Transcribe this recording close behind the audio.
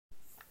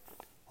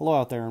Hello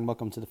out there and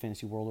welcome to the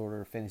Fantasy World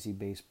Order Fantasy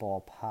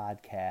Baseball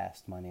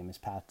Podcast. My name is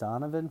Pat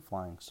Donovan,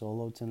 flying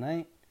solo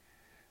tonight.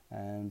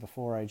 And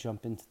before I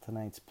jump into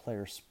tonight's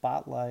player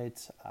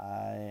spotlights,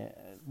 I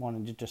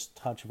wanted to just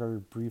touch very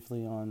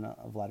briefly on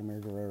Vladimir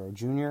Guerrero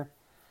Jr.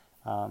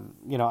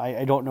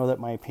 I don't know that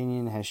my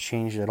opinion has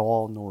changed at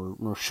all,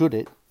 nor should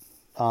it,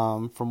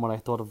 from what I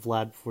thought of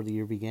Vlad before the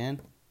year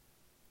began.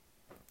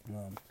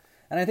 And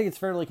I think it's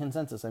fairly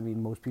consensus. I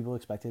mean, most people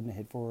expected him to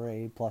hit for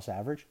a plus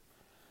average.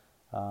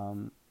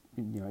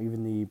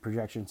 Even the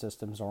projection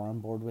systems are on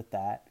board with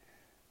that.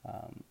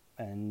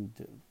 And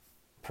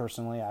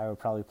personally, I would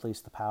probably place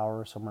the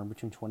power somewhere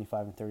between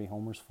 25 and 30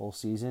 homers full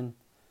season.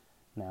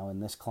 Now, in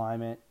this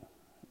climate,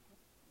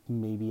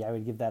 maybe I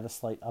would give that a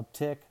slight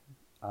uptick.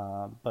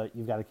 But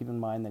you've got to keep in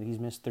mind that he's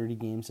missed 30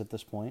 games at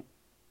this point.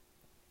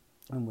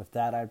 And with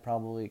that, I'd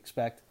probably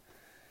expect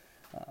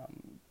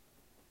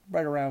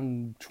right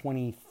around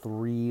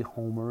 23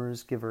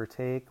 homers, give or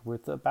take,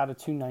 with about a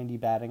 290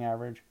 batting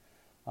average.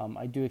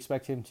 I do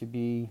expect him to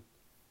be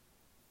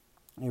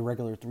a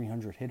regular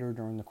 300 hitter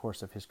during the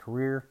course of his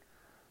career,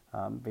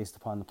 based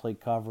upon the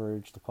plate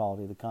coverage, the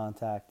quality of the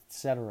contact,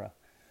 etc.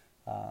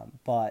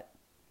 But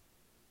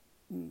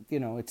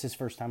it's his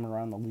first time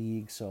around the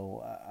league,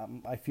 so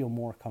I feel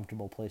more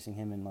comfortable placing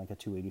him in like a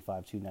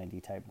 285,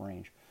 290 type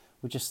range,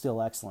 which is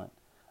still excellent.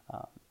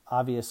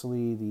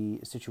 Obviously,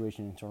 the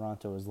situation in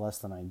Toronto is less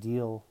than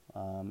ideal,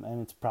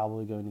 and it's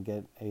probably going to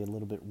get a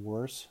little bit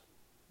worse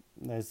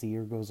as the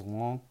year goes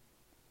along.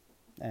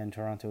 And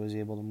Toronto is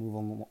able to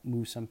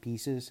move some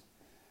pieces.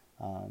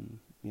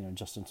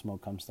 Justin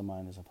Smoak comes to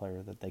mind as a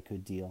player that they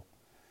could deal.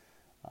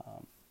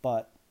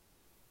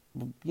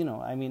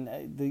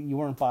 You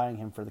weren't buying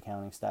him for the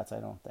counting stats,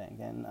 I don't think.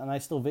 And I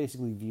still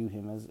basically view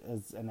him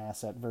as an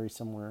asset very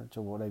similar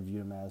to what I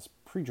viewed him as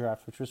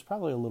pre-draft, which was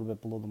probably a little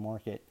bit below the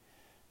market.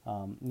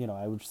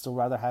 I would still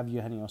rather have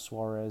Eugenio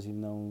Suarez,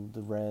 even though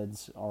the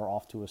Reds are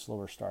off to a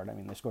slower start. I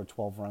mean, they scored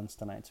 12 runs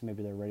tonight, so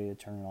maybe they're ready to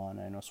turn it on.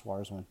 I know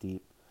Suarez went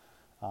deep.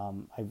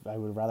 I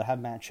would rather have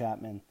Matt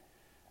Chapman.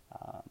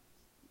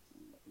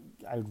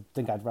 I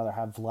think I'd rather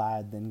have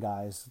Vlad than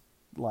guys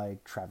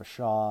like Travis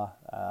Shaw,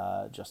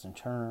 Justin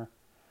Turner.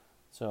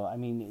 So, I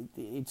mean,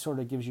 it sort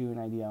of gives you an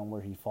idea on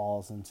where he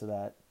falls into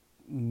that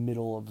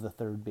middle of the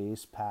third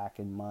base pack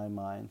in my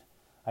mind.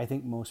 I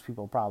think most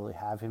people probably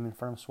have him in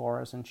front of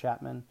Suarez and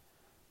Chapman,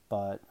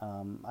 but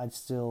I'd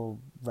still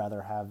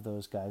rather have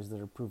those guys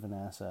that are proven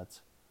assets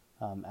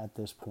at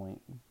this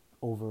point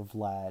over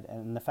Vlad,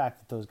 and the fact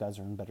that those guys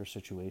are in better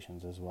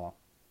situations as well.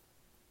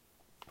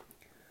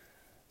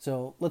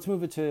 So let's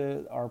move it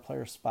to our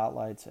player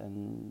spotlights,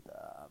 and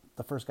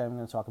the first guy I'm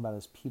going to talk about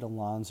is Pete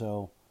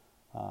Alonso,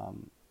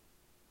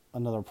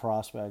 another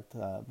prospect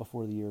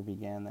before the year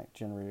began that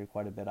generated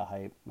quite a bit of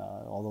hype,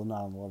 although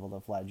not on the level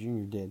that Vlad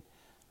Jr. did.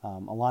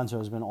 Alonso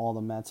has been all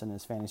the Mets and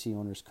his fantasy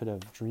owners could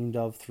have dreamed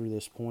of through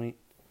this point.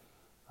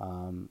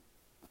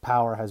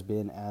 Power has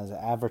been as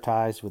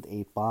advertised with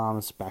 8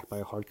 bombs, backed by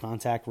a hard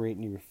contact rate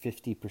near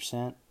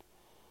 50%.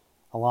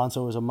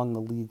 Alonso is among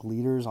the league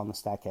leaders on the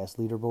StatCast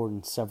leaderboard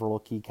in several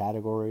key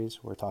categories.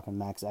 We're talking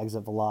max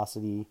exit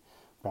velocity,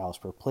 barrels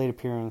per plate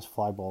appearance,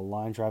 fly ball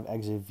line drive,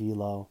 exit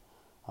velo.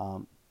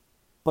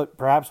 But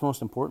perhaps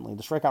most importantly,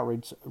 the strikeout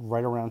rate's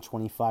right around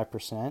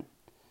 25%.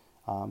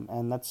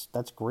 And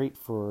that's great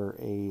for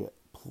a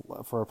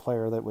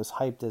player that was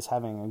hyped as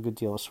having a good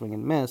deal of swing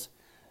and miss.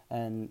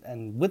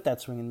 And with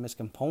that swing and miss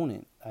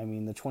component, I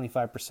mean, the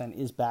 25%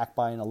 is backed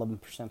by an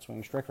 11%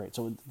 swing strike rate.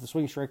 So the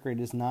swing strike rate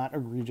is not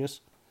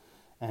egregious,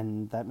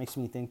 and that makes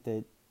me think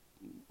that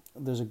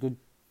there's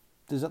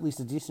at least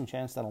a decent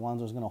chance that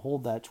Alonso is going to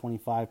hold that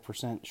 25%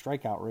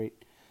 strikeout rate.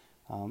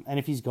 And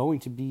if he's going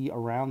to be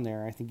around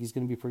there, I think he's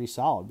going to be pretty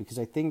solid, because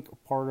I think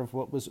part of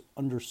what was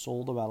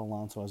undersold about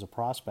Alonso as a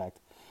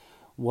prospect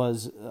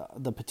was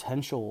the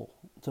potential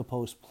to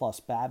post plus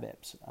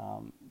BABIPs.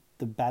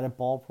 The batted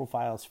ball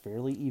profile is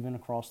fairly even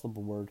across the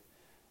board.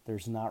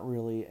 There's not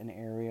really an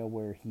area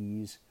where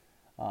he's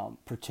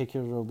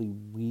particularly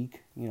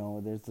weak.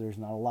 There's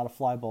not a lot of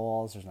fly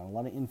balls. There's not a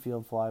lot of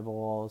infield fly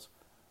balls.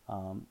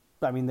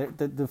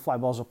 The fly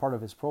balls are part of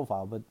his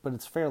profile, but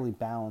it's fairly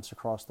balanced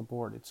across the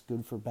board. It's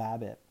good for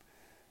BABIP.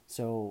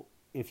 So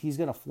if he's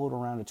going to float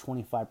around a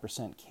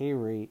 25% K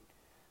rate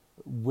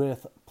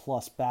with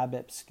plus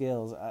BABIP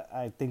skills,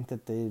 I think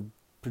that the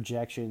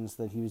projections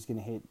that he was going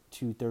to hit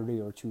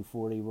 230 or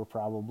 240 were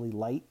probably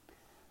light,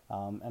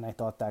 and I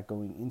thought that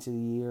going into the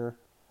year.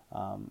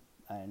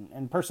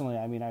 And personally,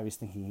 I mean, I was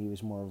thinking he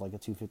was more of like a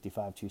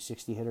 255,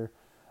 260 hitter.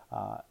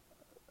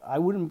 I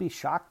wouldn't be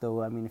shocked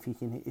though. I mean,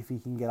 if he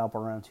can get up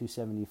around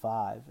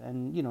 275,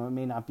 and it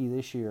may not be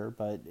this year,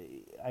 but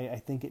I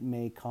think it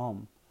may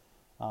come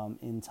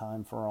in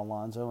time for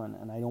Alonso,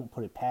 and I don't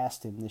put it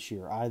past him this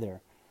year either.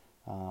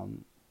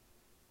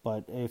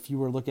 But if you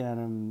were looking at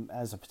him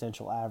as a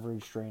potential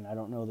average drain, I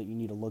don't know that you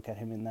need to look at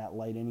him in that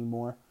light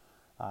anymore.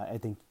 I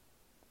think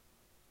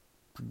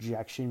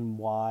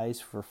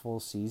projection-wise for full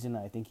season,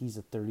 I think he's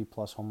a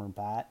 30-plus homer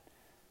bat,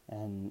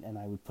 and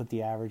I would put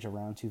the average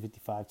around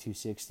 255,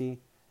 260.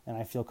 And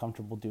I feel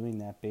comfortable doing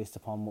that based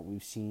upon what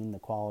we've seen, the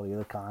quality of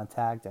the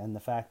contact, and the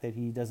fact that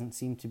he doesn't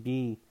seem to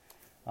be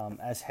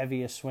as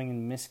heavy a swing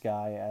and miss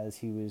guy as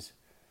he was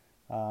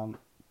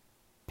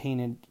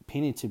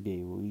painted to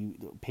be. We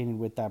painted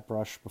with that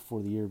brush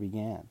before the year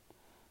began.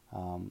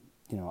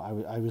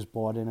 I was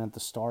bought in at the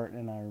start,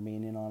 and I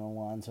remain in on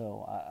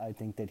Alonso. I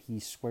think that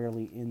he's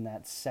squarely in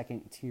that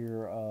second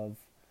tier of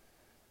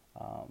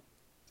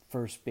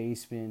first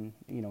baseman.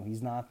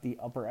 He's not the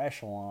upper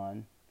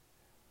echelon,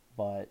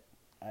 but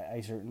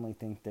I certainly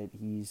think that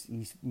he's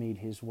made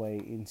his way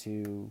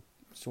into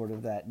sort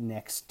of that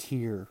next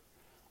tier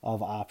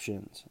of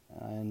options.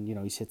 And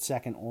he's hit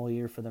second all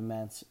year for the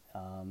Mets.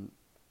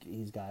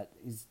 He's got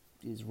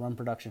his run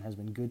production has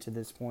been good to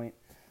this point.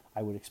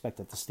 I would expect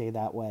it to stay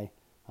that way.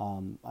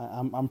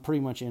 I'm pretty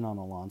much in on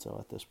Alonso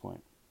at this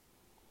point.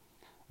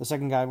 The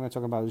second guy I'm going to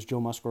talk about is Joe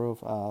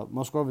Musgrove.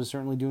 Musgrove is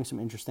certainly doing some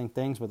interesting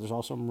things, but there's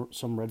also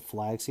some red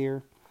flags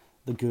here.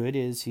 The good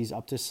is he's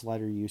up to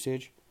slider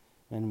usage,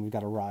 and we've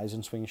got a rise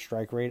in swing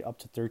strike rate up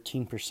to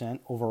 13%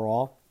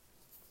 overall.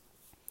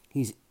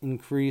 He's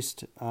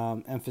increased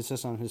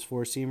emphasis on his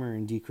four-seamer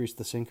and decreased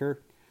the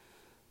sinker.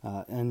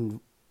 And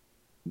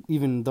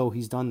even though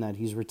he's done that,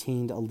 he's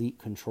retained elite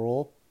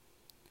control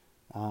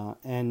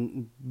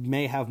and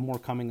may have more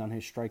coming on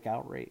his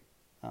strikeout rate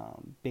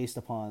based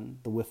upon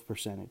the whiff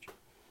percentage.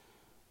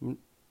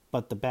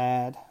 But the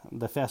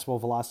fastball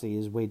velocity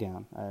is way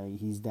down.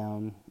 He's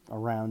down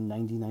around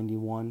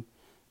 90-91,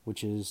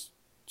 which is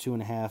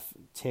 2.5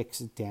 ticks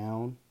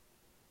down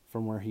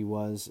from where he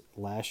was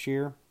last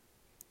year.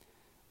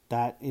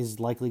 That is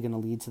likely going to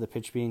lead to the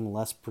pitch being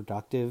less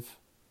productive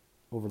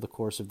over the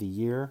course of the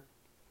year.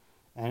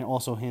 And it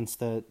also hints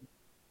that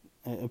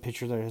a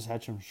pitcher that has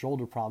had some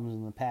shoulder problems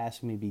in the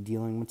past may be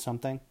dealing with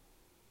something.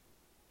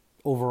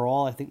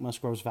 Overall, I think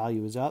Musgrove's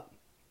value is up.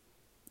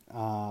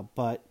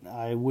 But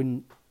I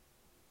wouldn't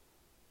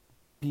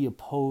be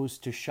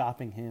opposed to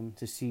shopping him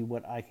to see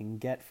what I can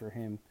get for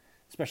him,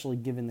 especially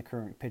given the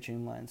current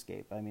pitching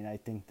landscape. I mean, I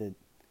think that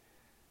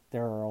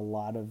there are a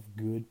lot of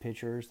good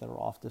pitchers that are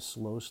off to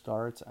slow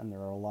starts, and there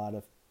are a lot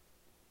of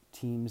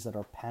teams that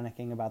are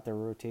panicking about their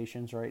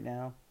rotations right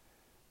now.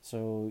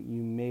 So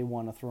you may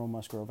want to throw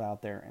Musgrove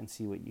out there and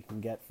see what you can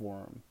get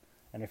for him.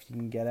 And if you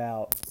can get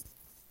out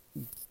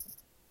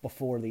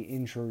before the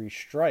injury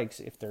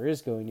strikes, if there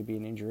is going to be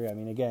an injury, I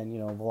mean, again,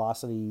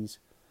 velocities,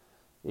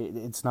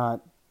 it's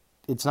not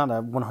a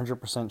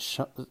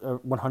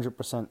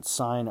 100%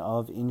 sign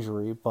of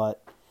injury,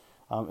 but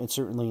it's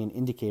certainly an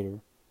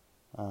indicator,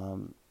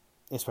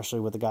 especially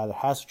with a guy that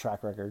has a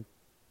track record.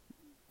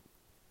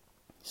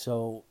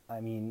 So,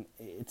 I mean,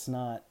 it's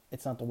not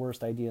the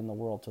worst idea in the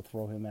world to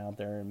throw him out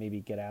there and maybe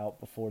get out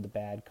before the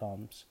bad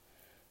comes.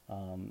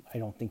 I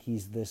don't think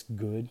he's this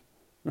good.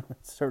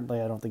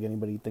 Certainly, I don't think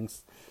anybody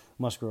thinks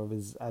Musgrove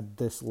is at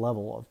this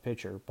level of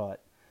pitcher,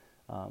 but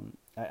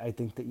I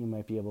think that you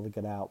might be able to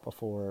get out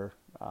before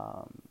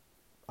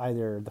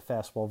either the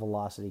fastball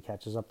velocity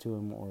catches up to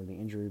him or the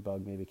injury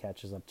bug maybe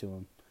catches up to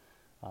him.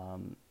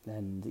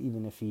 And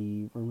even if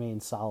he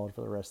remains solid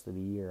for the rest of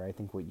the year, I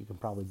think what you can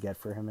probably get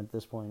for him at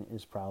this point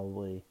is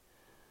probably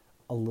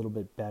a little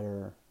bit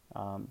better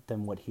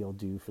than what he'll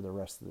do for the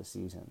rest of the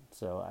season.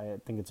 So I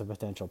think it's a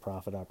potential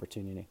profit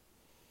opportunity.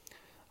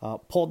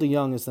 Paul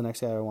DeJong is the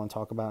next guy I want to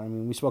talk about. I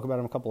mean, we spoke about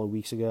him a couple of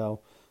weeks ago.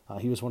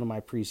 He was one of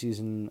my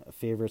preseason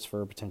favorites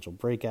for a potential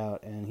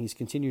breakout, and he's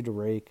continued to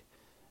rake.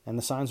 And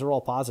the signs are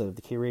all positive.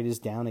 The K rate is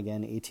down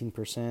again,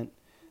 18%.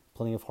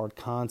 Plenty of hard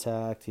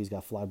contact. He's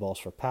got fly balls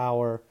for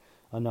power.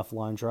 Enough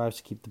line drives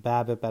to keep the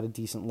BABIP at a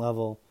decent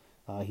level.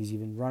 He's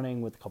even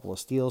running with a couple of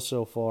steals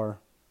so far.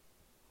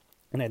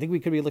 And I think we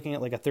could be looking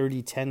at like a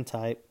 30-10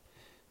 type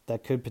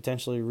that could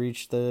potentially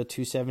reach the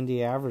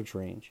 270 average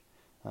range.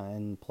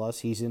 And plus,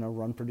 he's in a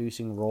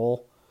run-producing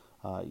role.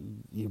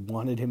 You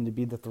wanted him to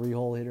be the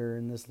three-hole hitter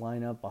in this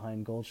lineup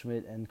behind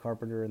Goldschmidt and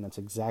Carpenter, and that's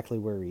exactly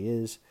where he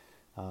is.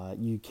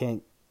 You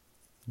can't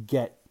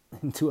get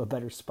into a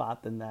better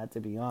spot than that, to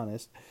be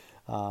honest.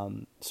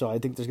 So I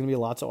think there's going to be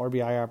lots of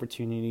RBI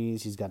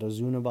opportunities. He's got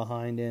Ozuna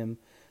behind him.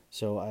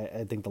 So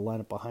I think the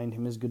lineup behind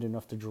him is good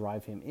enough to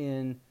drive him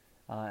in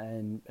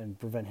and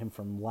prevent him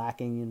from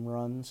lacking in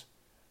runs.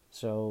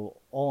 So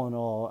all in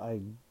all,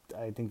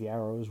 I think the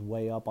arrow is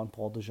way up on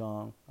Paul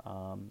DeJong.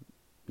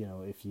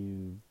 If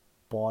you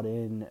bought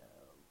in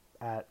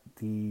at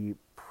the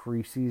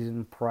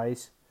preseason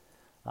price,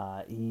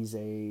 he's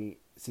a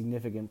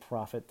significant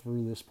profit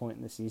through this point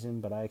in the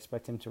season, but I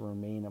expect him to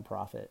remain a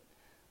profit,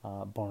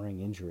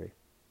 barring injury.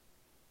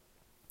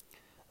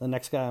 The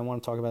next guy I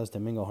want to talk about is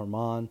Domingo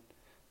Germán.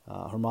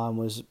 Germán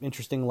was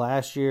interesting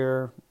last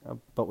year,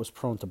 but was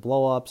prone to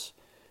blow-ups.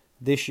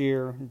 This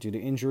year, due to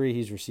injury,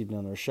 he's received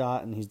another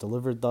shot, and he's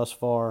delivered thus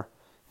far.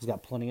 He's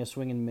got plenty of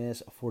swing and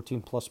miss, a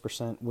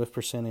 14+% whiff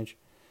percentage,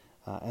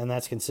 and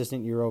that's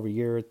consistent year over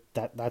year.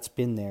 That's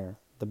been there.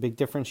 The big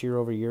difference year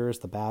over year is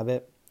the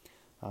BABIP.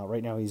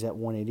 Right now he's at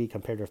 180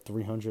 compared to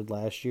 300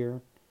 last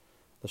year.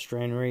 The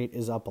strand rate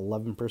is up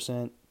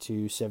 11% to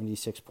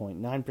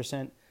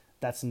 76.9%.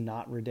 That's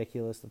not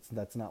ridiculous.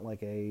 That's not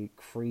like a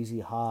crazy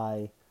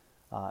high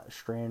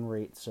strand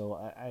rate. So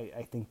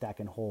I think that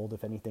can hold.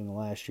 If anything,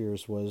 last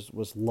year's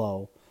was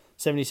low.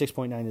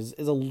 76.9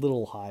 is a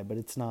little high, but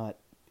it's not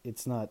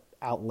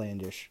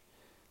outlandish.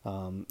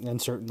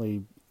 And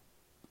certainly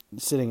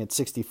sitting at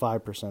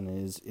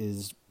 65%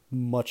 is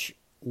much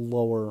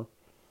lower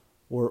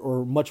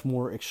or much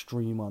more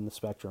extreme on the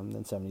spectrum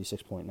than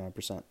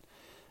 76.9%.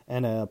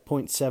 And a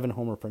 .7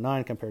 homer per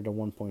nine compared to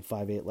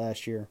 1.58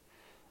 last year.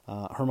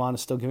 Germán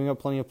is still giving up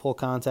plenty of pull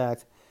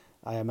contact.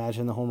 I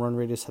imagine the home run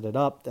rate is headed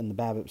up, and the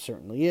BABIP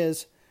certainly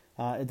is.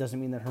 It doesn't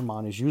mean that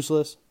Germán is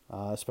useless,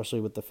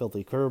 especially with the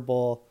filthy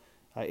curveball.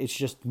 It's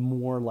just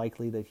more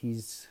likely that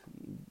he's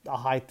a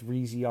high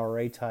 3s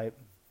ERA type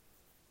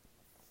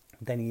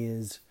than he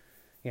is,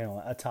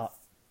 a top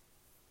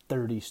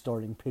 30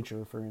 starting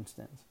pitcher, for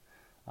instance.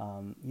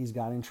 He's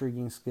got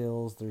intriguing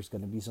skills. There's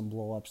going to be some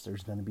blow-ups.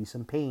 There's going to be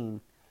some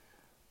pain.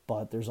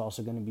 But there's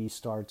also going to be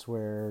starts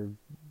where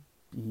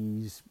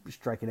he's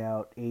striking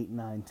out 8,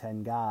 9,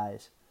 10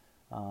 guys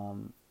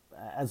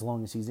as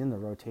long as he's in the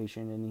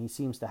rotation. And he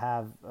seems to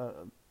have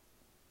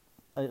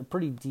a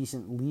pretty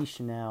decent leash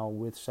now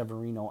with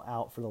Severino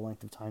out for the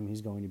length of time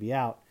he's going to be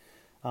out.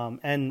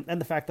 And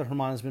the fact that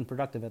Germán has been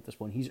productive at this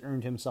point. He's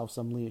earned himself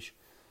some leash.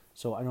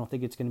 So I don't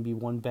think it's going to be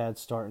one bad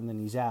start and then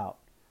he's out.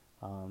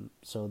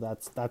 So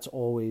that's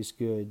always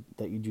good,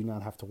 that you do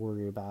not have to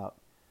worry about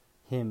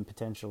him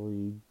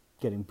potentially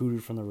getting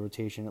booted from the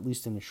rotation, at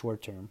least in the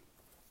short term.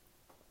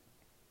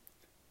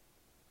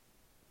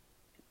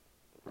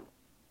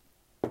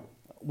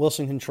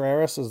 Wilson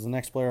Contreras is the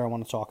next player I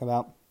want to talk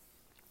about.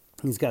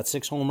 He's got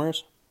 6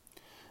 homers.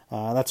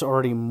 That's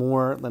already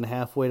more than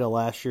halfway to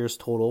last year's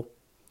total.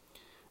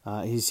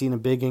 He's seen a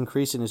big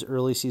increase in his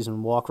early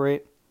season walk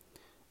rate,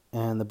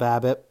 and the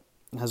BABIP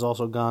has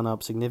also gone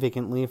up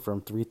significantly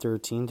from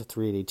 313 to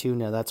 382.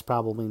 Now that's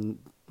probably,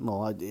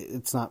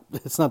 it's not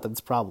that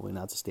it's probably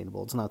not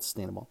sustainable. It's not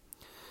sustainable.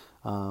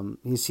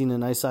 He's seen a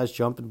nice size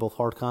jump in both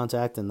hard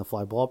contact and the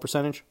fly ball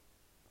percentage.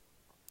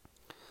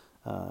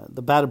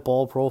 The batted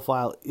ball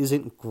profile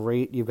isn't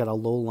great. You've got a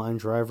low line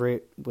drive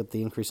rate with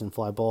the increase in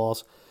fly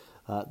balls.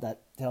 That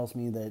tells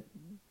me that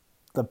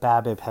the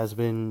BABIP has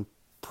been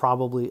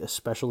probably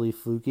especially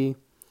fluky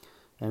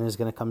and is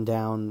going to come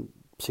down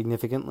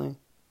significantly.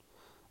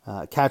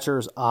 Catcher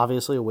is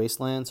obviously a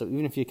wasteland, so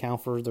even if you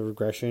account for the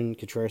regression,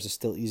 Contreras is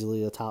still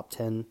easily a top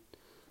 10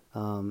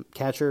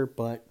 catcher,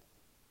 but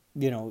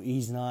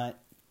he's not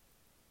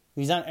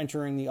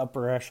entering the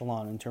upper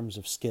echelon in terms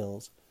of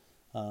skills.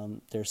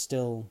 There's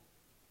still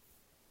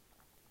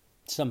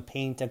some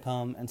pain to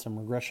come and some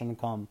regression to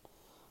come.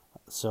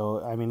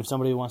 So, I mean, if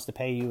somebody wants to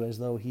pay you as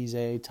though he's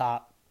a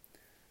top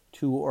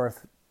 2 or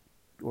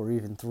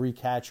even 3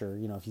 catcher,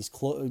 if he's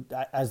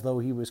as though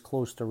he was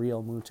close to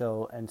Real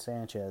Muto and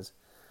Sanchez,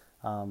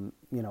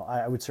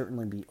 I would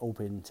certainly be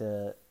open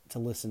to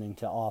listening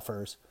to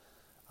offers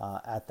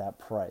at that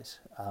price.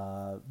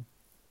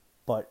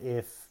 But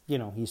if,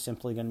 he's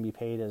simply going to be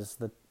paid as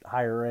the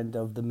higher end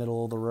of the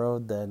middle of the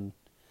road, then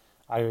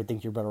I would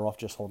think you're better off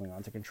just holding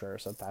on to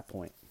Contreras at that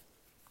point.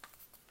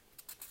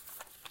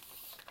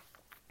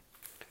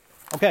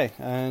 Okay,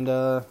 and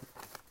I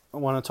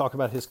want to talk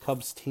about his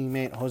Cubs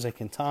teammate, Jose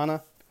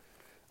Quintana.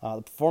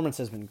 The performance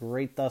has been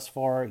great thus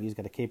far. He's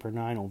got a K per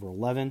 9 over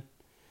 11,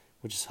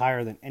 which is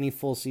higher than any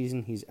full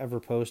season he's ever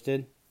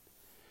posted.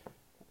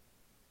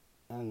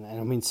 And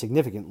I mean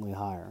significantly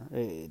higher.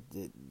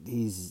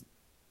 He's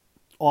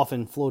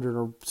often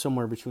floated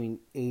somewhere between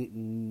 8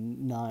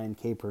 and 9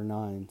 K per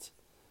 9s.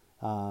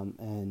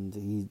 And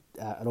he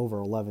at over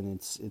 11,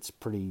 it's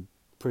pretty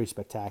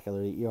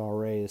spectacular. The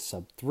ERA is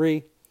sub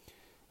 3.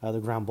 The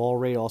ground ball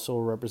rate also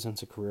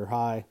represents a career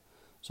high.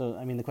 So,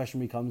 I mean, the question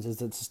becomes, is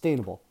it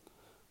sustainable?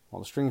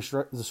 Well,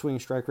 the swing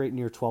strike rate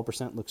near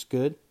 12% looks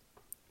good,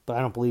 but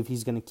I don't believe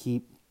he's going to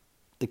keep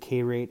the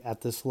K rate at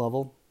this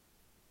level.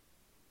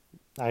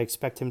 I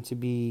expect him to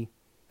be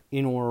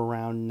in or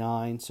around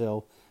 9,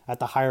 so at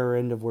the higher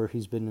end of where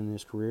he's been in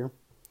his career.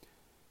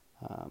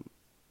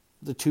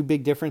 The two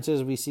big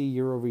differences we see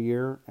year over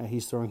year,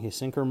 he's throwing his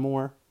sinker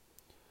more.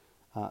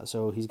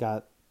 So he's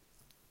got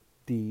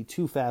the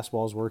 2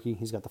 fastballs working.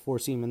 He's got the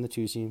 4-seam and the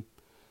 2-seam,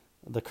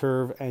 the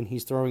curve, and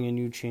he's throwing a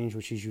new change,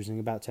 which he's using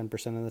about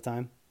 10% of the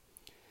time.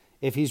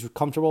 If he's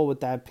comfortable with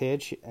that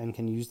pitch and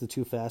can use the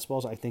 2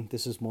 fastballs, I think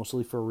this is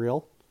mostly for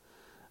real.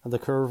 The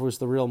curve was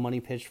the real money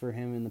pitch for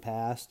him in the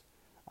past.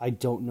 I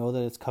don't know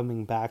that it's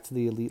coming back to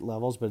the elite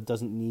levels, but it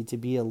doesn't need to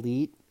be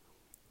elite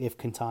if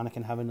Quintana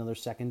can have another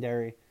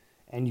secondary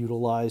and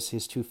utilize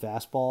his 2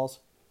 fastballs.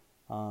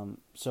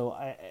 So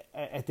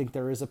I think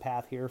there is a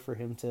path here for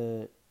him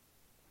to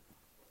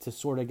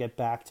sort of get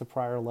back to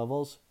prior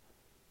levels.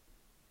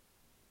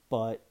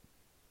 But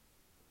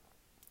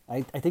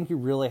I think you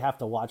really have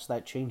to watch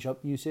that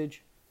change-up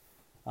usage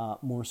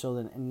more so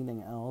than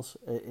anything else.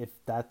 If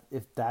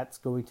that's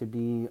going to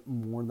be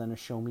more than a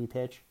show-me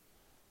pitch,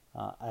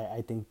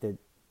 I think that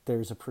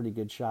there's a pretty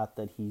good shot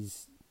that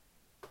he's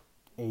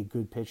a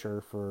good pitcher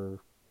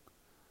for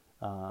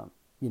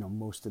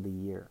most of the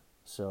year.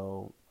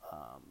 So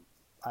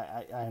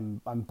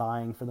I'm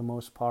buying for the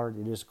most part.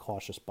 It is a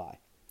cautious buy.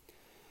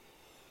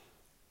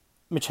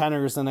 Mitch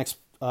Haniger is the next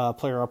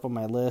player up on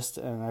my list,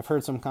 and I've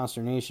heard some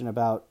consternation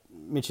about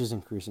Mitch's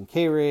increasing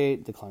K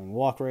rate, declining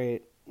walk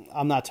rate.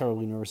 I'm not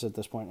terribly nervous at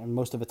this point, and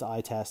most of it's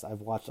eye test.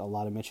 I've watched a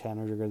lot of Mitch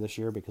Haniger this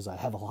year because I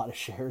have a lot of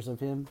shares of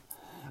him.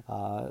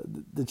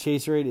 The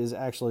chase rate is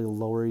actually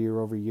lower year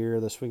over year.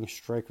 The swing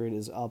strike rate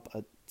is up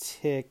a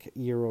tick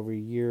year over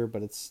year,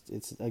 but it's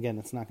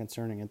not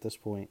concerning at this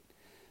point.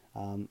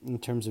 In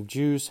terms of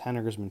juice,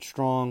 Haniger's been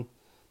strong.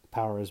 The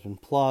power has been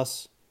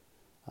plus.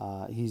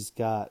 He's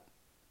got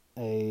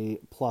a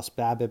plus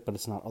BABIP, but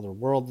it's not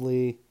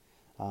otherworldly.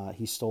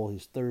 He stole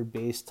his third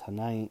base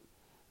tonight,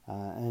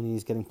 and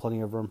he's getting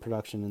plenty of run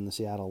production in the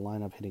Seattle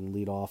lineup, hitting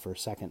leadoff or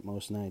second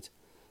most nights.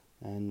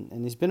 And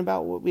he's been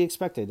about what we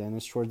expected, and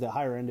it's toward the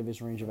higher end of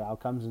his range of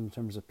outcomes in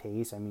terms of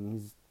pace. I mean,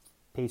 he's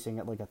pacing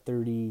at like a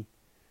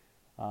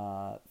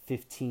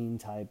 30-15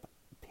 type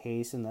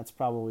pace, and that's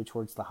probably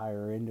towards the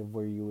higher end of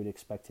where you would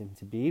expect him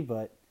to be.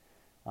 But,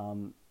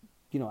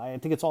 I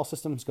think it's all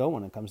systems go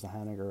when it comes to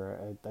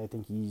Haniger. I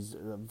think he's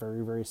a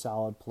very, very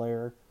solid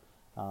player,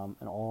 an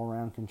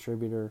all-around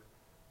contributor,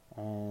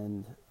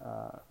 and,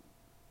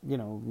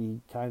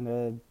 we kind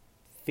of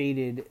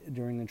faded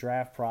during the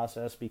draft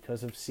process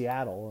because of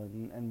Seattle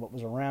and what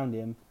was around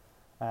him,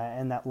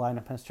 and that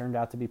lineup has turned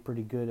out to be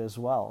pretty good as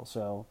well.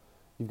 So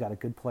you've got a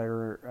good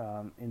player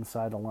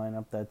inside a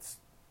lineup that's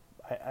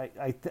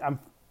I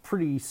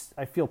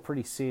feel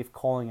pretty safe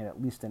calling it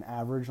at least an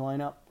average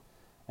lineup,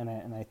 and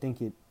I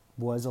think it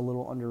was a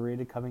little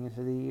underrated coming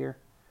into the year.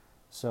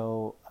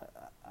 So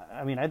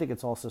I think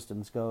it's all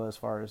systems go as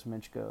far as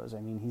Mitch goes. I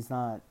mean, he's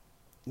not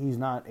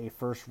a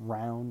first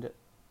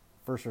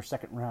or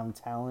second round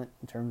talent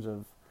in terms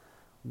of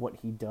what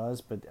he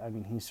does, but I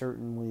mean, he's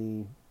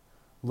certainly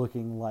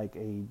looking like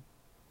a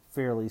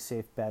fairly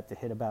safe bet to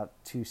hit about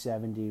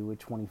 270 with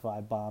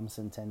 25 bombs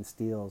and 10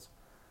 steals,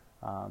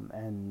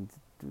 and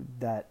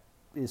that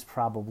is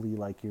probably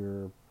like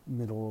your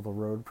middle of the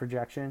road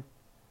projection.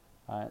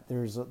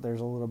 There's a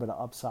little bit of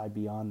upside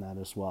beyond that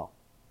as well.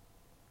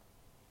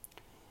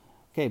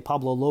 Okay,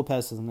 Pablo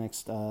Lopez is the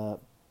next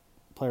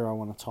player I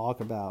want to talk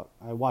about.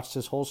 I watched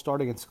his whole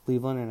start against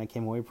Cleveland, and I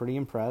came away pretty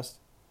impressed.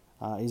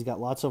 He's got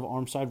lots of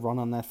arm side run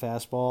on that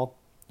fastball.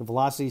 The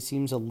velocity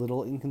seems a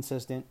little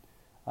inconsistent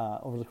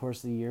over the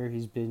course of the year.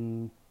 He's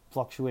been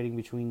fluctuating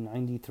between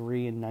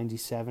 93 and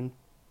 97.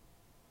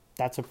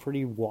 That's a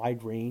pretty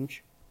wide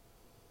range.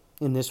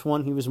 In this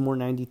one, he was more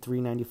 93,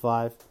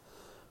 95.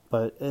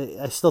 But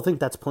I still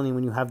think that's plenty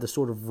when you have the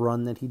sort of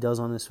run that he does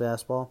on his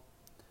fastball.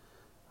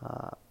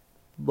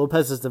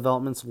 Lopez's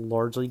development's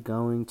largely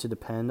going to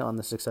depend on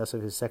the success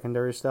of his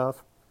secondary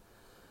stuff.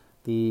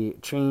 The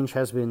change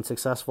has been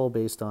successful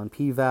based on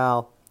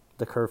P-Val.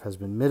 The curve has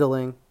been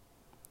middling.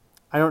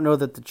 I don't know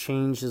that the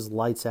change is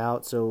lights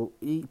out, so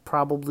he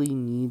probably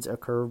needs a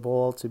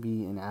curveball to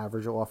be an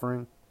average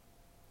offering.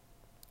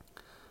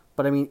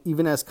 But I mean,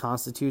 even as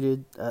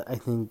constituted, I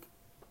think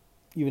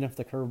even if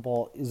the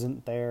curveball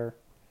isn't there,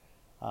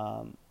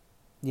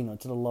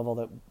 to the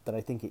level that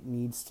I think it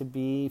needs to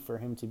be for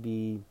him to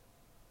be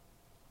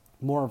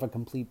more of a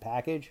complete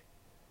package,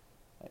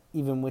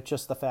 even with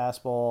just the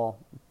fastball,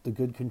 the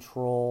good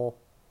control,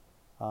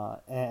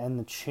 and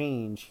the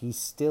change, he's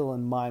still,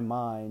 in my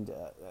mind,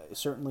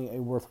 certainly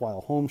a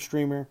worthwhile home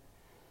streamer.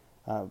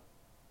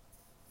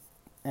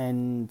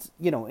 And,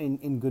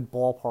 in good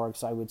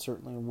ballparks, I would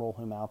certainly roll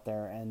him out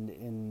there. And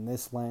in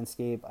this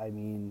landscape, I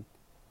mean,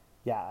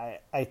 yeah,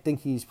 I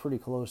think he's pretty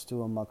close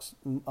to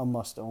a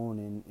must-own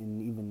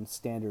in even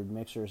standard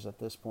mixers at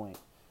this point.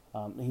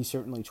 He's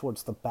certainly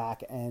towards the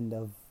back end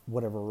of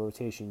whatever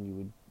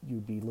rotation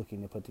you'd be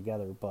looking to put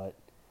together, but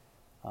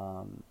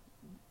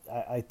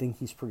I think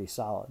he's pretty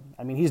solid.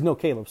 I mean, he's no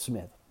Caleb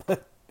Smith,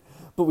 but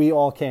we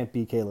all can't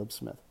be Caleb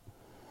Smith.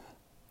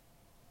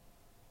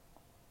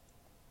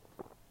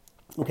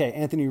 Okay,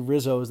 Anthony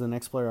Rizzo is the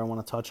next player I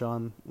want to touch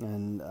on,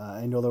 and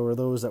I know there were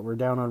those that were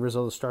down on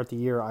Rizzo to start the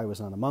year. I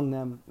was not among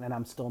them, and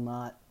I'm still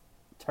not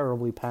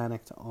terribly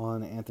panicked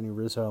on Anthony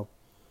Rizzo.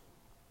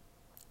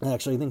 I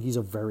actually think he's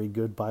a very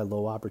good buy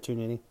low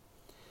opportunity.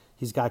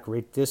 He's got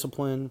great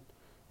discipline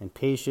and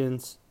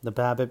patience. The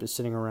BABIP is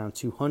sitting around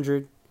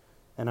 200,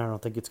 and I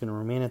don't think it's going to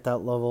remain at that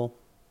level.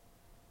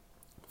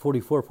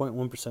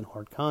 44.1%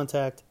 hard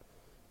contact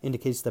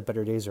indicates that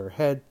better days are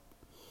ahead.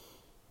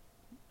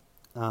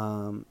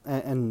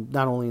 And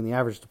not only in the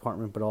average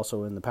department, but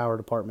also in the power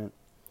department.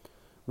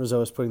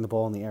 Rizzo is putting the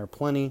ball in the air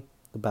plenty.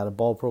 The batted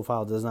ball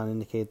profile does not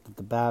indicate that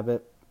the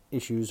BABIP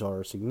issues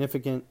are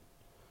significant.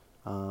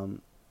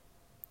 And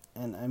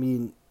I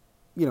mean,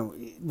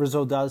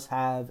 Rizzo does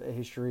have a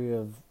history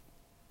of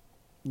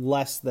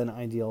less than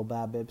ideal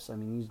BABIPs. I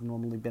mean, he's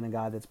normally been a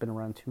guy that's been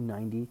around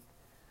 290,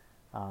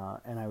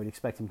 and I would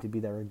expect him to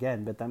be there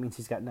again, but that means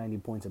he's got 90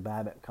 points of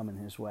BABIP coming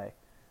his way.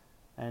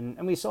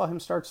 And we saw him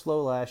start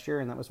slow last year,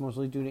 and that was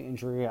mostly due to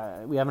injury.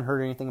 We haven't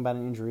heard anything about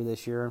an injury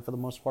this year, and for the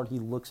most part, he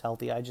looks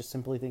healthy. I just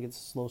simply think it's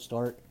a slow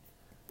start,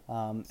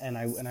 and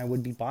I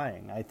would be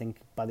buying. I think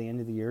by the end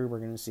of the year, we're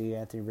going to see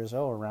Anthony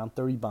Rizzo around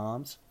 30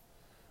 bombs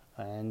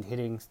and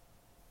hitting,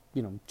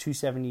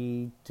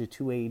 270 to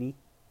 280.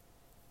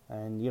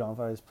 And, if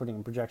I was putting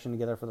a projection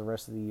together for the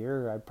rest of the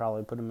year, I'd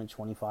probably put him at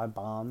 25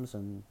 bombs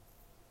and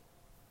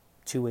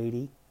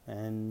 280,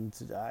 and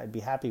I'd be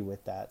happy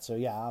with that. So,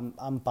 yeah,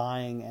 I'm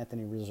buying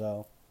Anthony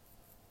Rizzo,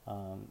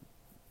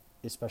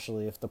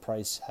 especially if the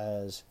price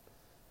has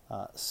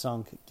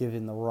sunk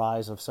given the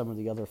rise of some of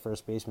the other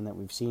first basemen that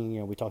we've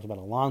seen. We talked about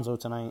Alonso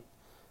tonight.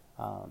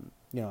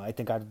 I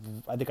think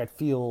I'd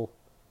feel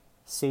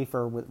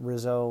safer with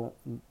Rizzo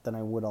than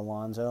I would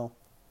Alonso,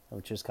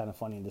 which is kind of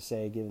funny to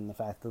say given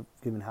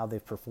how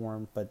they've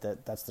performed, but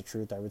that's the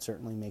truth. I would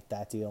certainly make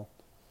that deal.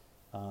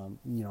 I'm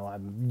a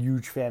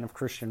huge fan of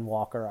Christian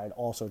Walker. I'd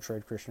also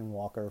trade Christian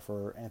Walker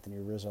for Anthony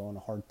Rizzo in a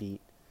heartbeat.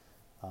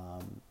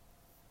 I'm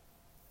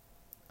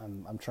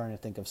trying to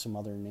think of some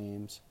other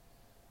names.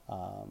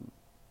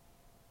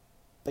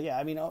 But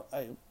yeah,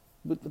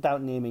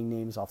 without naming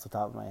names off the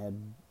top of my head,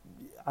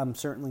 I'm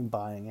certainly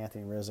buying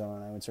Anthony Rizzo,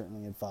 and I would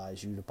certainly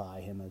advise you to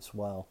buy him as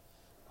well.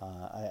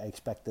 I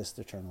expect this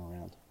to turn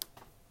around.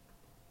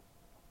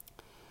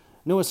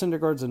 Noah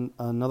Syndergaard's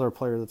another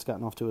player that's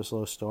gotten off to a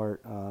slow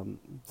start.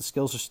 The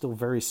skills are still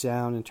very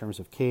sound in terms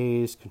of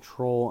Ks,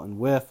 control, and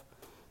whiff.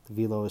 The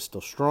velo is still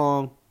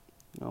strong,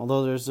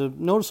 although there's a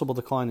noticeable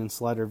decline in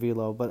slider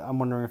velo, but I'm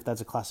wondering if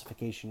that's a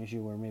classification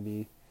issue where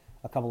maybe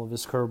a couple of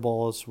his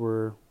curveballs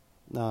were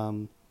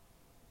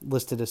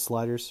listed as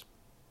sliders.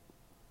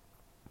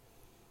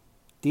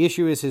 The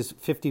issue is his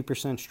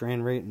 50%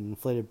 strand rate and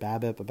inflated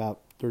BABIP, about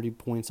 30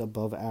 points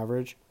above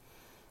average.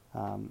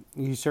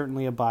 He's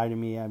certainly a buy to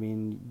me.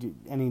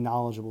 Any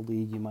knowledgeable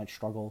league, you might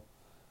struggle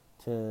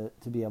to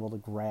be able to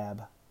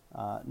grab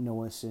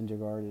Noah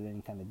Syndergaard at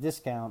any kind of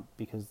discount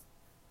because,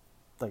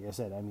 like I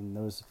said,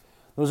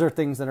 those are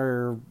things that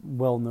are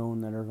well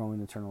known that are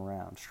going to turn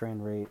around.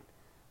 Strand rate,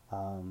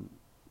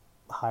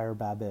 higher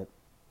BABIP,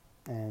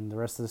 and the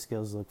rest of the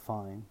skills look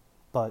fine.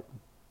 But,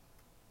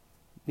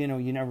 you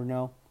never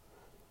know.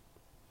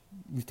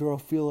 You throw a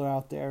feeler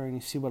out there and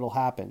you see what'll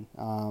happen.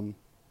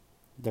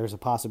 There's a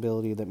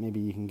possibility that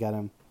maybe you can get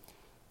him.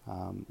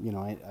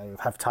 I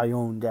have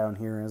Tyone down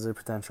here as a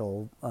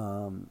potential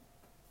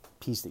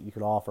piece that you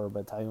could offer,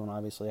 but Tyone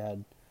obviously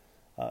had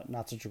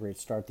not such a great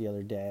start the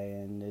other day,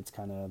 and it's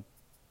kind of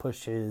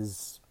pushed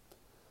his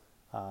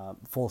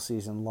full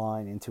season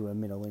line into a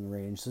middling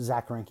range. So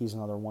Zach Greinke's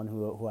another one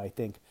who I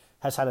think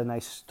has had a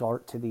nice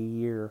start to the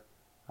year.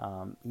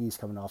 He's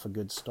coming off a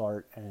good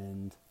start,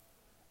 and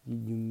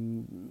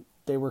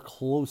they were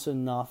close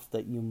enough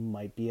that you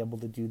might be able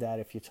to do that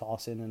if you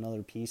toss in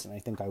another piece, and I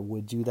think I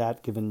would do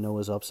that given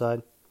Noah's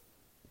upside.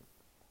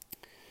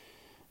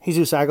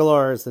 Jesus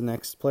Aguilar is the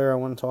next player I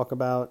want to talk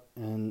about,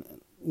 and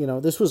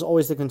this was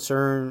always the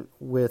concern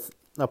with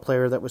a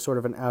player that was sort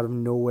of an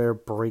out-of-nowhere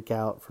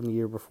breakout from the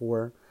year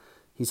before.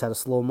 He's had a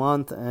slow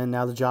month, and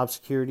now the job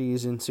security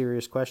is in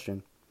serious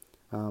question.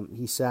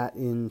 He sat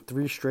in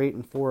 3 straight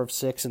and 4 of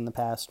 6 in the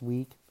past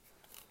week.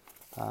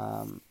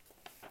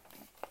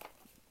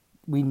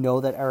 We know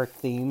that Eric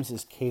Thames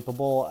is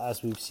capable,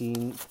 as we've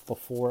seen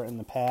before in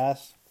the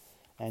past,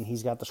 and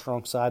he's got the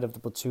strong side of the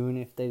platoon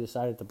if they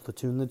decided to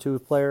platoon the two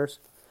players.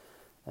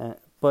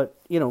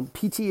 But,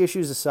 PT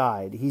issues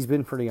aside, he's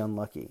been pretty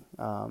unlucky.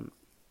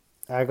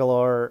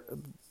 Aguilar,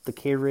 the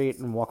K rate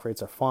and walk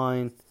rates are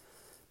fine.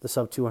 The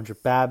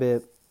sub-200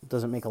 BABIP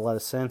doesn't make a lot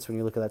of sense when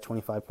you look at that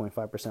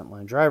 25.5%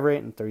 line drive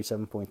rate and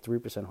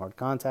 37.3% hard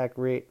contact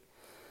rate.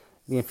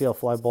 The infield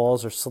fly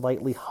balls are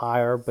slightly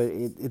higher, but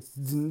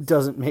it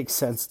doesn't make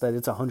sense that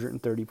it's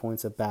 130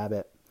 points of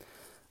BABIP.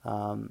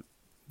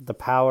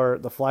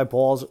 The fly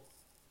balls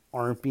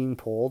aren't being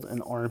pulled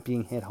and aren't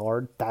being hit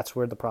hard. That's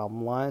where the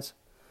problem lies.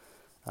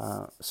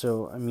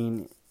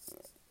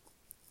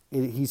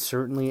 He's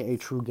certainly a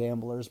true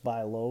gambler's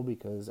buy low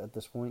because at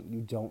this point you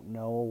don't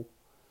know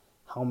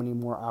how many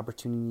more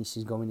opportunities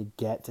he's going to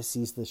get to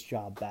seize this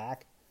job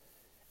back.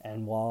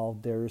 And while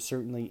there are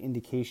certainly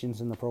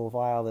indications in the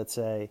profile that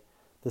say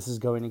this is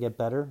going to get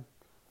better,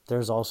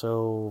 there's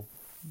also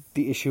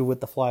the issue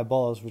with the fly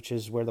balls, which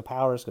is where the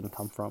power is going to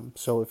come from.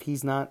 So if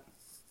he's not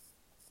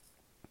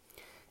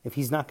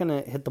going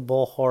to hit the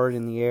ball hard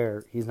in the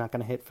air, he's not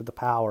going to hit for the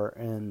power.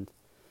 And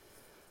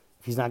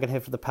if he's not going to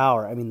hit for the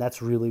power,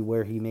 that's really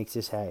where he makes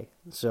his hay.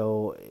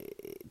 So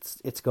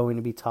it's going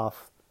to be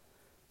tough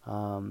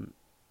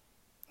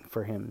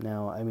for him.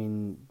 Now,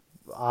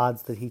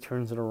 odds that he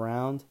turns it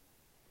around,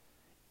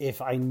 if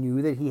I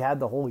knew that he had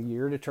the whole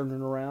year to turn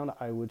it around,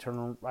 I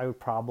would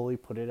probably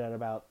put it at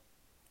about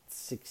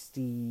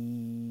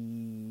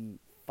 65%.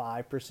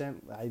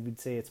 I would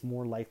say it's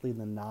more likely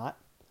than not.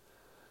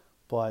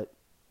 But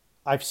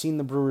I've seen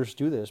the Brewers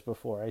do this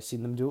before. I've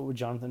seen them do it with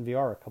Jonathan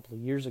Villar a couple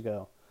of years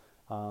ago.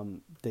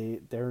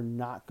 They're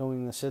not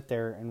going to sit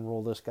there and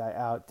roll this guy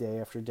out day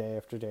after day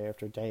after day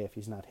after day if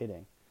he's not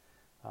hitting.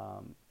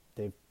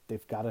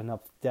 They've got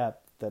enough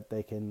depth that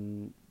they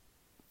can,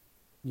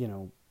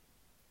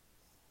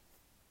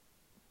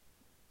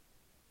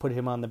 put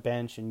him on the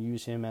bench and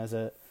use him as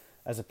a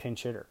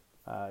pinch hitter.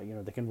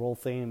 They can roll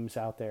Thames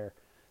out there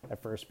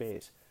at first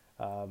base.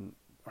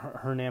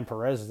 Hernan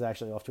Perez is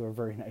actually off to a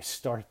very nice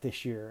start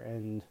this year,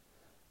 and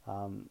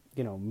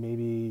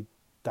maybe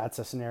that's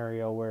a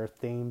scenario where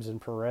Thames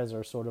and Perez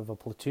are sort of a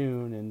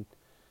platoon, and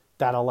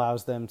that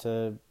allows them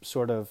to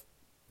sort of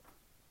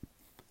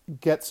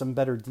get some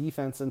better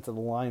defense into the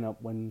lineup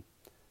when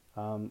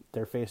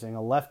they're facing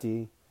a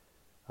lefty,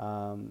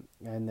 and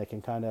they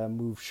can kind of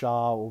move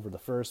Shaw over the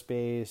first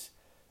base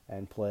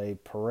and play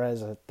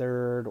Perez at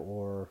third,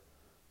 or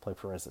play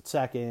Perez at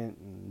second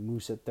and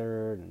Moose at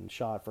third and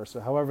Shaw at first. So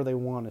however they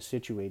want to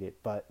situate it,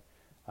 but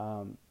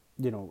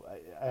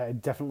I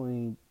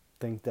definitely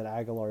think that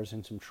Aguilar's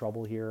in some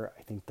trouble here.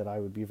 I think that I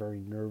would be very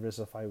nervous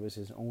if I was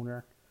his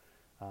owner.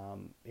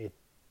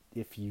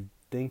 If you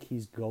think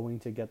he's going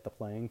to get the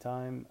playing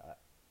time,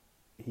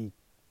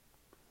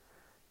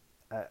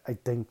 I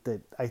think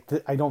that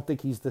I don't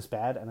think he's this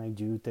bad, and I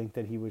do think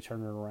that he would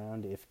turn it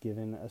around if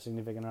given a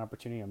significant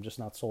opportunity. I'm just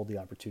not sold the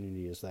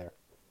opportunity is there.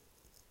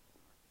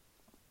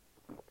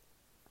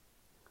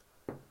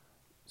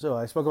 So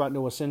I spoke about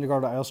Noah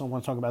Syndergaard. I also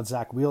want to talk about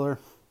Zach Wheeler,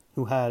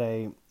 who had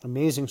an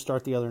amazing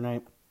start the other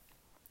night.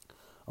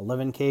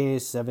 11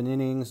 Ks, 7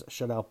 innings,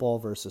 shutout ball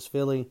versus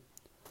Philly.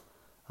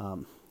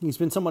 He's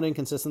been somewhat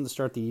inconsistent to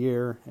start the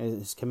year.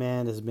 His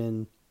command has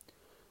been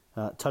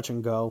touch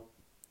and go.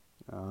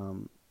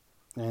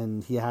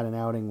 And he had an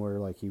outing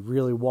where he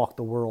really walked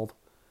the world.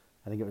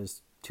 I think it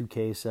was 2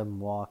 Ks, 7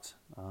 walks.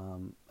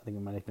 I think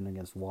it might have been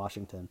against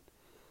Washington.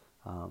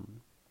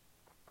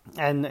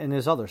 And in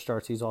his other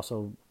starts, he's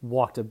also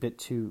walked a bit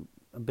too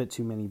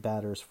many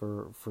batters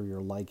for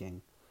your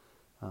liking.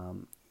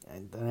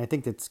 And I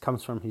think that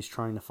comes from he's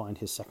trying to find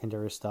his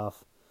secondary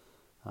stuff.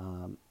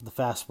 The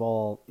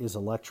fastball is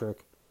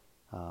electric.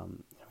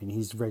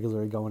 He's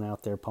regularly going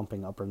out there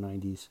pumping upper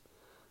 90s.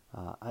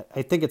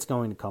 I think it's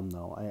going to come,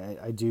 though.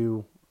 I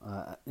do.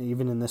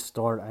 Even in this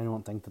start, I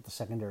don't think that the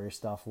secondary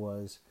stuff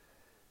was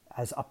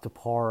as up to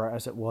par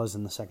as it was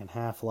in the second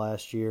half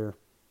last year.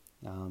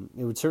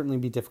 It would certainly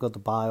be difficult to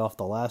buy off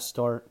the last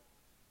start.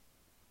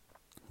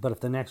 But if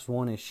the next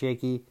one is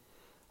shaky,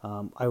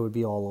 I would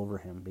be all over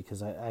him,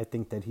 because I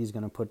think that he's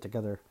going to put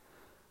together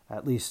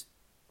at least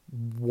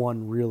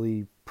one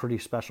really pretty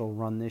special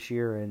run this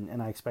year,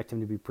 and I expect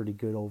him to be pretty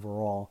good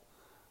overall,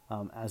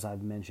 as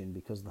I've mentioned,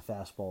 because the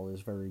fastball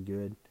is very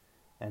good,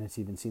 and it's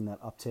even seen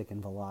that uptick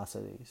in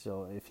velocity.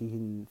 So if he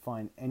can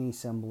find any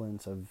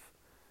semblance of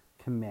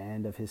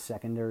command of his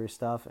secondary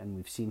stuff, and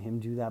we've seen him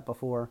do that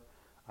before,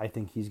 I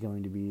think he's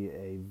going to be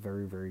a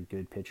very, very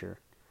good pitcher.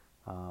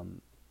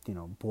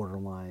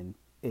 Borderline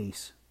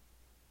ace.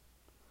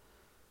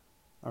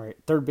 All right,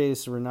 third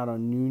base, Renato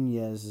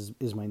Nunez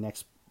is my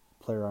next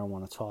player I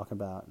want to talk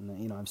about.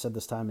 And, I've said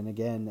this time and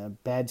again,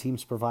 bad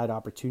teams provide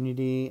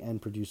opportunity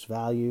and produce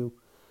value.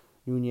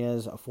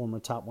 Nunez, a former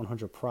top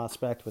 100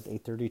 prospect with a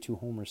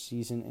 32-homer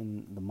season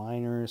in the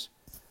minors,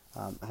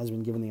 has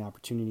been given the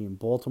opportunity in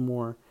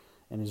Baltimore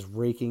and is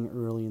raking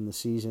early in the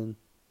season.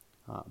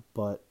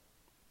 But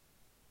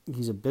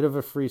he's a bit of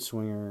a free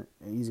swinger.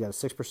 He's got a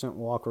 6%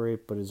 walk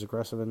rate, but is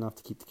aggressive enough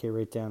to keep the K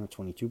rate down at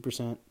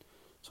 22%.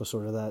 So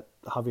sort of that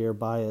Javier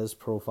Baez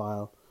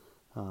profile.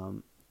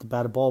 The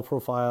batted ball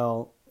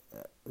profile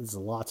is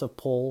lots of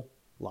pull,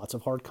 lots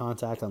of hard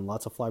contact, and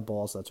lots of fly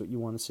balls. That's what you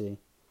want to see.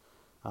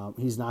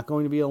 He's not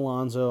going to be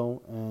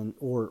Alonso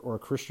or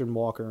Christian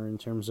Walker in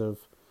terms of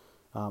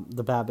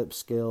the BABIP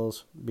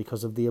skills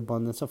because of the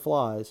abundance of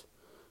flies.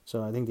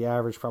 So I think the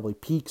average probably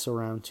peaks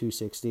around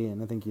 260,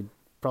 and I think you'd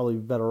probably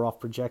be better off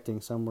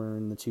projecting somewhere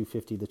in the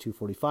 250 to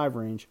 245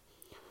 range.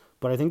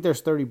 But I think there's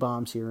 30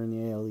 bombs here in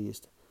the AL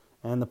East.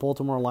 And the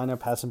Baltimore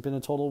lineup hasn't been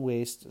a total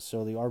waste,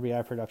 so the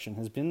RBI production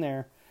has been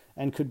there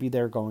and could be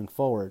there going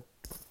forward.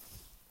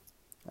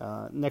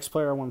 Next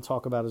player I want to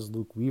talk about is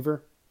Luke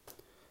Weaver.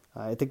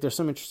 I think there's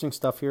some interesting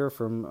stuff here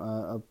from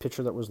a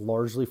pitcher that was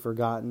largely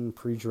forgotten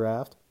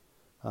pre-draft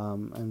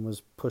and was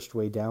pushed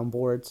way down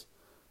boards.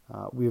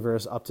 Weaver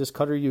has upped his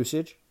cutter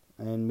usage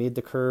and made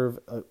the curve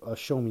a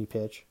show-me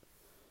pitch.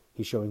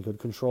 He's showing good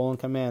control and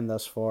command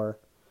thus far.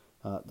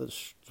 The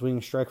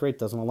swing strike rate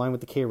doesn't align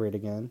with the K rate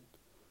again,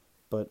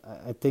 but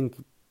I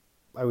think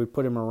I would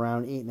put him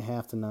around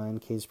 8.5 to 9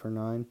 Ks per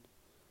 9.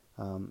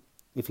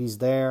 If he's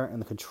there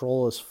and the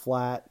control is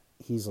flat,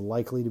 he's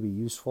likely to be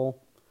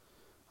useful.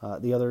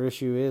 The other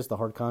issue is the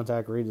hard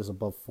contact rate is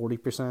above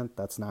 40%.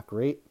 That's not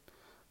great.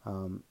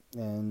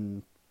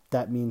 And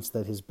that means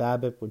that his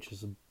BABIP, which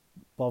is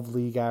above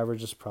league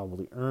average, is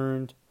probably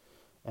earned,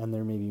 and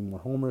there may be more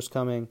homers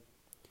coming.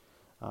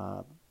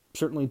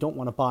 Certainly don't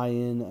want to buy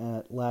in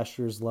at last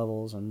year's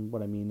levels, and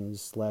what I mean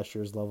is last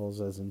year's levels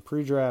as in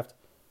pre-draft.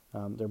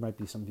 There might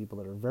be some people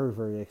that are very,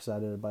 very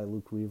excited by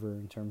Luke Weaver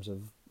in terms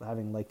of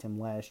having liked him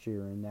last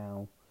year and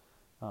now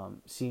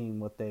seeing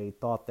what they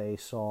thought they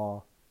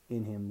saw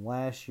in him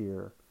last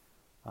year.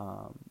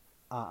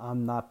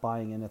 I'm not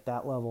buying in at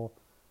that level.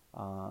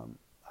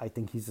 I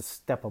think he's a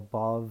step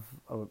above.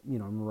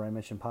 Remember I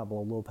mentioned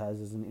Pablo Lopez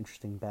is an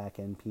interesting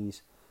back-end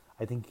piece.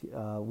 I think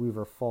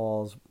Weaver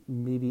falls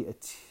maybe a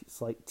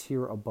slight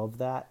tier above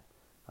that.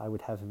 I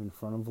would have him in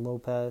front of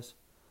Lopez.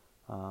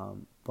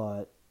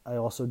 But I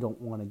also don't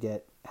want to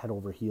get head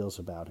over heels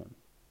about him.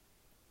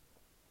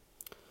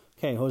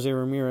 Okay, Jose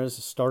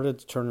Ramirez started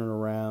to turn it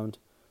around.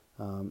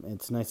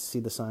 It's nice to see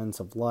the signs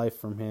of life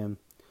from him.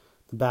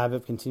 The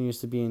BABIP continues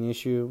to be an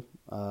issue,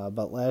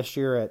 but last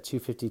year at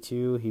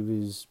 252, he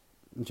was,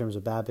 in terms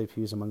of BABIP,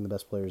 he was among the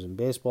best players in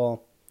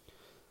baseball.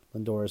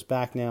 Lindor is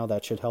back now.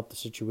 That should help the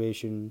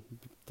situation.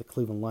 The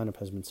Cleveland lineup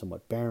has been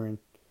somewhat barren.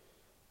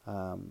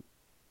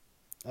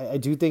 I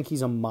do think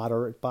he's a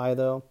moderate buy,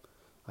 though.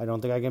 I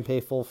don't think I can pay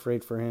full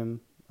freight for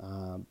him,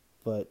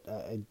 but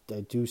I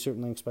do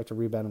certainly expect a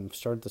rebound, and we've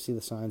started to see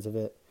the signs of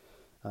it.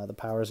 The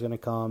power is going to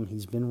come.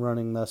 He's been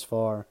running thus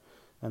far,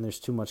 and there's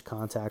too much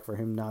contact for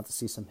him not to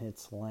see some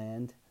hits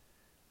land.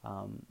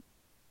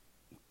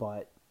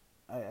 But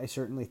I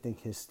certainly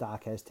think his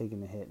stock has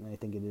taken a hit, and I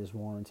think it is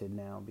warranted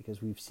now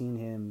because we've seen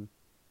him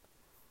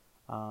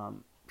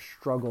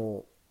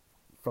struggle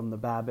from the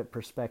BABIP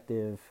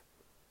perspective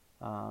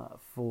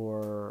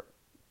for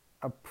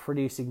a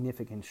pretty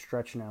significant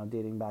stretch now,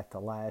 dating back to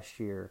last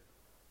year.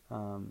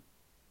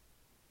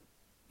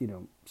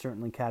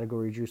 Certainly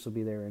category juice will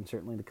be there, and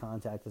certainly the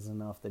contact is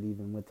enough that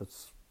even with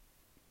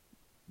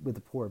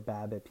the poor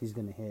BABIP, he's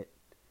going to hit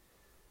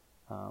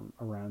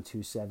around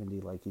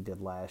 270 like he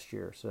did last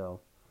year.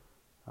 So,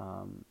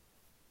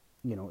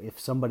 if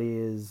somebody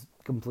is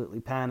completely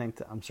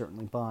panicked, I'm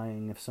certainly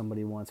buying. If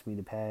somebody wants me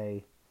to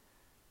pay,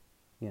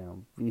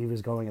 he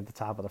was going at the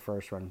top of the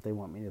first round. If they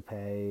want me to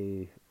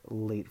pay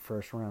late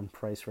first round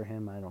price for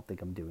him, I don't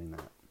think I'm doing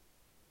that.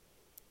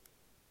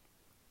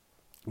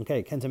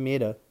 Okay, Kenta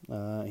Maeda.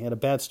 He had a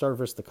bad start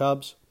versus the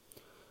Cubs.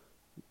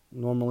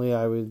 Normally,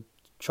 I would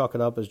chalk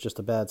it up as just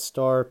a bad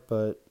start,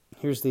 but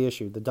here's the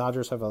issue. The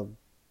Dodgers have a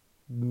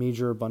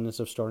major abundance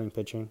of starting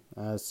pitching,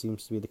 as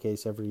seems to be the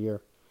case every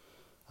year.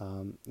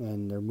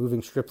 And they're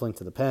moving Stripling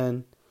to the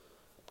pen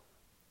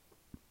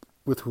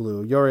with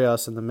Julio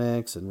Urias in the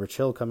mix and Rich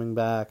Hill coming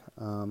back.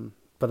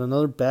 But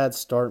another bad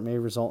start may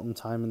result in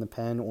time in the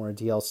pen or a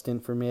DL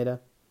stint for Maeda.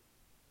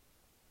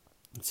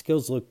 His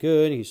skills look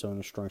good. He's showing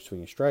a strong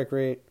swing and strike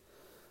rate.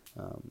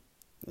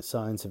 The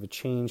signs of a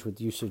change with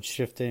usage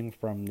shifting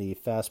from the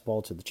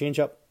fastball to the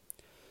changeup.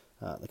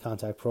 The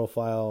contact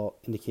profile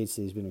indicates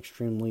that he's been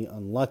extremely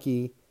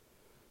unlucky.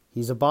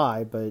 He's a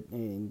buy, but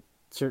it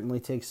certainly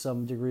takes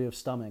some degree of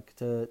stomach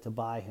to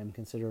buy him,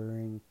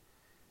 considering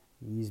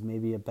he's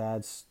maybe a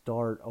bad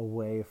start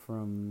away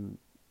from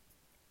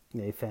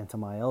a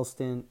Phantom IL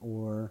stint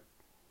or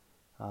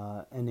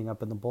ending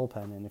up in the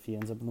bullpen. And if he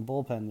ends up in the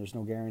bullpen, there's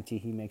no guarantee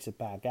he makes it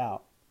back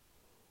out.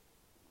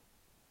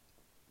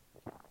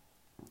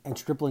 And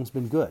Stripling's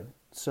been good.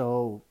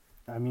 So,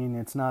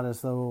 it's not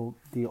as though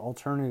the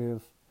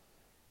alternative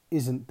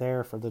isn't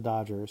there for the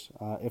Dodgers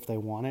if they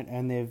want it.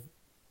 And they've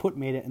put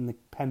Maeda in the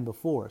pen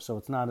before. So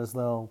it's not as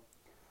though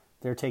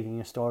they're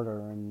taking a starter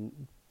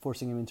and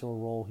forcing him into a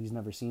role he's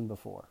never seen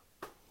before.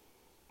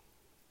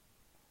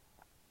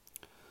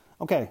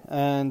 Okay,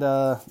 and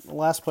the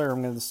last player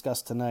I'm going to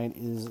discuss tonight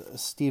is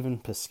Stephen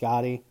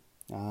Piscotty.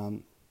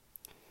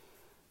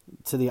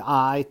 To the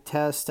eye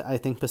test, I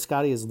think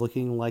Piscotty is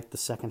looking like the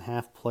second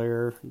half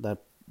player that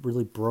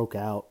really broke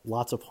out.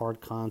 Lots of hard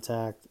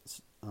contact.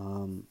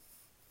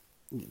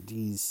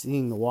 He's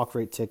seeing the walk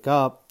rate tick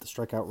up. The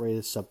strikeout rate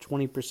is sub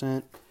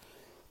 20%.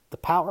 The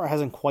power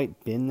hasn't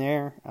quite been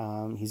there.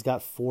 He's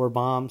got 4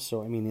 bombs,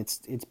 so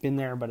it's been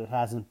there, but it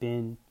hasn't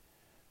been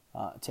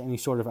to any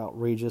sort of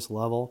outrageous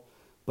level.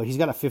 But he's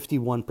got a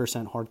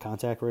 51% hard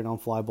contact rate on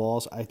fly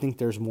balls. I think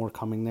there's more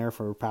coming there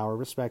for a power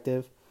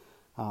perspective.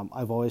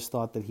 I've always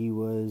thought that he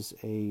was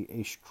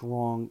a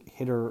strong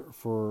hitter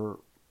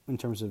in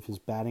terms of his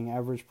batting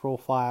average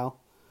profile.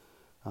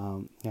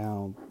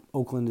 Now,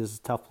 Oakland is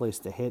a tough place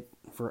to hit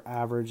for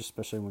average,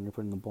 especially when you're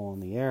putting the ball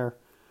in the air.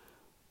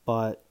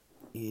 But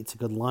it's a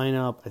good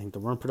lineup. I think the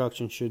run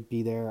production should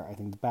be there. I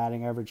think the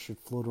batting average should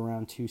float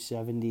around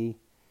 270,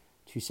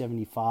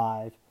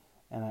 275.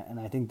 And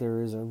I think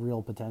there is a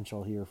real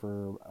potential here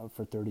for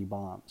 30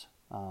 bombs,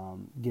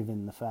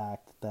 given the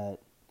fact that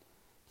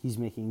he's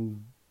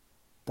making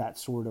that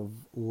sort of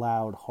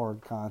loud,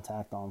 hard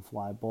contact on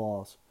fly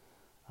balls.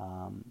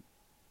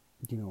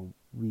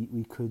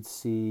 We could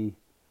see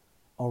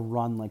a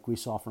run like we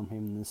saw from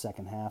him in the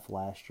second half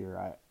last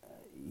year.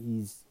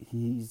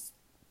 He's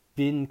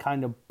been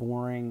kind of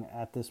boring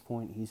at this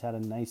point. He's had a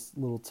nice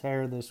little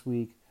tear this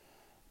week,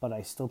 but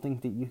I still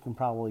think that you can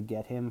probably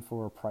get him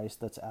for a price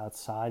that's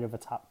outside of a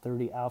top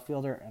 30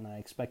 outfielder, and I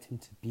expect him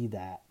to be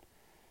that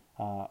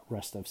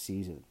rest of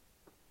season.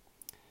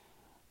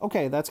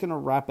 Okay, that's going to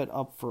wrap it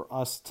up for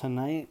us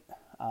tonight.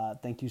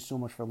 Thank you so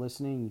much for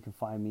listening. You can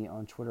find me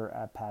on Twitter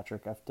at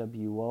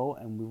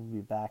PatrickFWO, and we will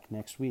be back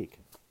next week.